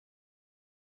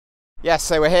Yes,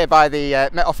 so we're here by the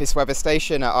Met Office weather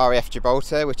station at RAF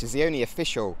Gibraltar, which is the only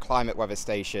official climate weather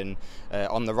station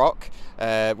on the Rock.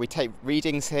 We take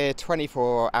readings here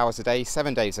 24 hours a day,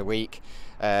 7 days a week,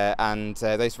 and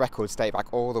those records date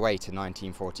back all the way to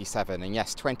 1947. And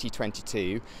yes,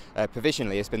 2022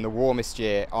 provisionally has been the warmest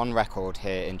year on record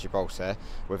here in Gibraltar,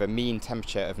 with a mean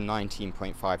temperature of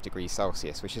 19.5 degrees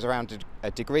Celsius, which is around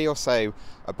a degree or so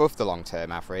above the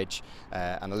long-term average,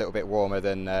 and a little bit warmer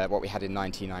than what we had in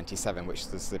 1997. Which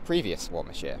was the previous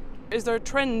warmest year. Is there a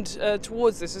trend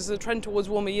towards this? Is there a trend towards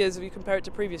warmer years if you compare it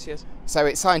to previous years? So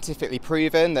it's scientifically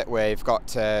proven that we've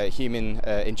got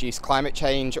human-induced climate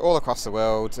change all across the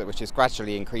world, which is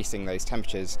gradually increasing those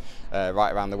temperatures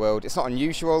right around the world. It's not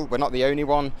unusual. We're not the only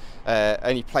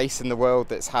only place in the world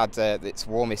that's had its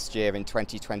warmest year in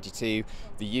 2022.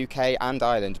 The UK and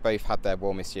Ireland both had their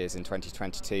warmest years in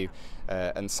 2022,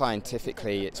 and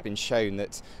scientifically it's been shown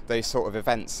that those sort of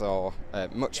events are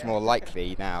much more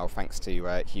likely now thanks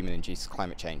to human-induced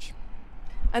climate change.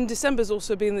 And December's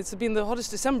also been the hottest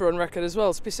December on record as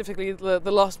well, specifically the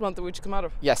last month that we've just come out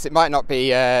of. Yes, it might not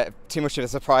be too much of a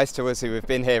surprise to us who have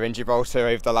been here in Gibraltar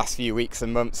over the last few weeks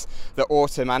and months that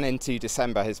autumn and into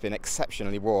December has been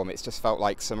exceptionally warm. It's just felt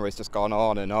like summer has just gone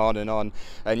on and on and on.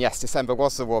 And yes, December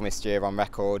was the warmest year on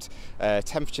record.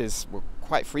 Temperatures were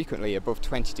quite frequently above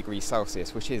 20 degrees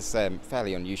Celsius, which is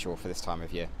fairly unusual for this time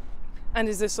of year. And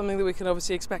is this something that we can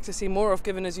obviously expect to see more of,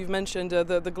 given, as you've mentioned,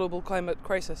 the global climate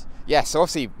crisis? Yes, so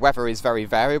obviously weather is very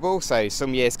variable, so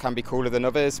some years can be cooler than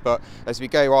others, but as we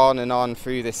go on and on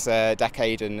through this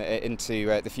decade and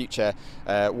into the future,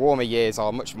 warmer years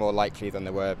are much more likely than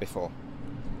they were before.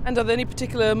 And are there any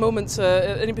particular moments,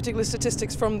 any particular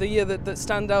statistics from the year that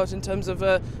stand out in terms of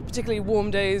particularly warm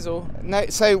days? Or no,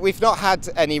 so we've not had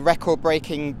any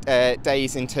record-breaking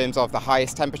days in terms of the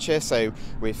highest temperature. So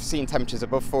we've seen temperatures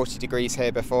above 40 degrees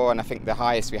here before, and I think the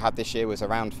highest we had this year was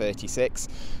around 36.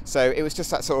 So it was just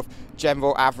that sort of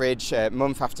general average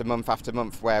month after month after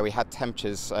month where we had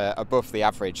temperatures above the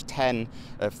average. 10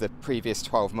 of the previous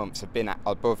 12 months have been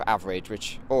above average,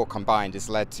 which all combined has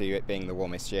led to it being the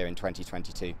warmest year in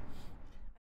 2022.